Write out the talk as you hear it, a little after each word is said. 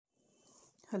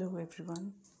Hello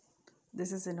everyone,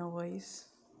 this is Inner Voice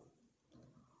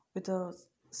with a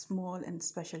small and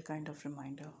special kind of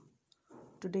reminder.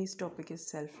 Today's topic is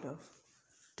self love.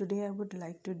 Today, I would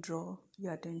like to draw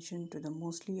your attention to the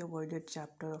mostly avoided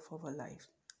chapter of our life,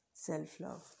 self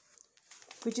love,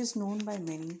 which is known by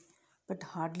many but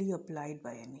hardly applied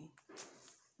by any.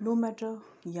 No matter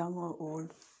young or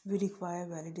old, we require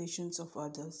validations of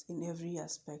others in every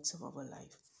aspects of our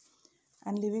life.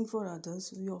 And living for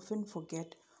others, we often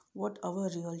forget what our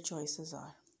real choices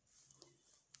are.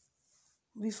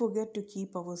 We forget to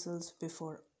keep ourselves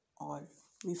before all.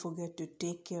 We forget to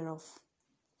take care of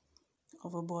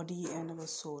our body and our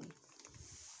soul.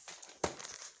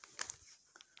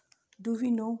 Do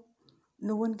we know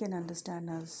no one can understand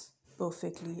us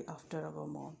perfectly after our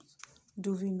moms?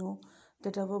 Do we know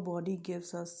that our body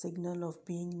gives us signal of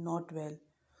being not well,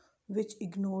 which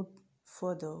ignored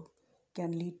further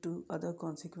can lead to other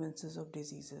consequences of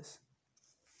diseases?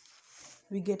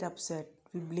 We get upset,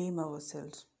 we blame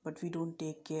ourselves, but we don't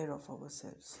take care of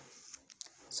ourselves.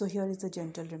 So, here is a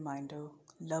gentle reminder: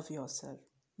 love yourself,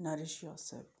 nourish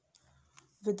yourself.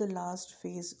 With the last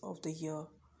phase of the year,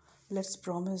 let's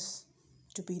promise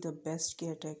to be the best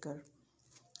caretaker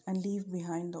and leave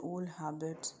behind the old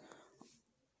habits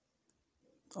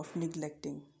of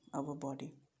neglecting our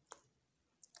body.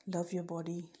 Love your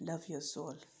body, love your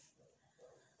soul.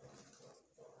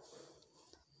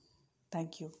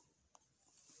 Thank you.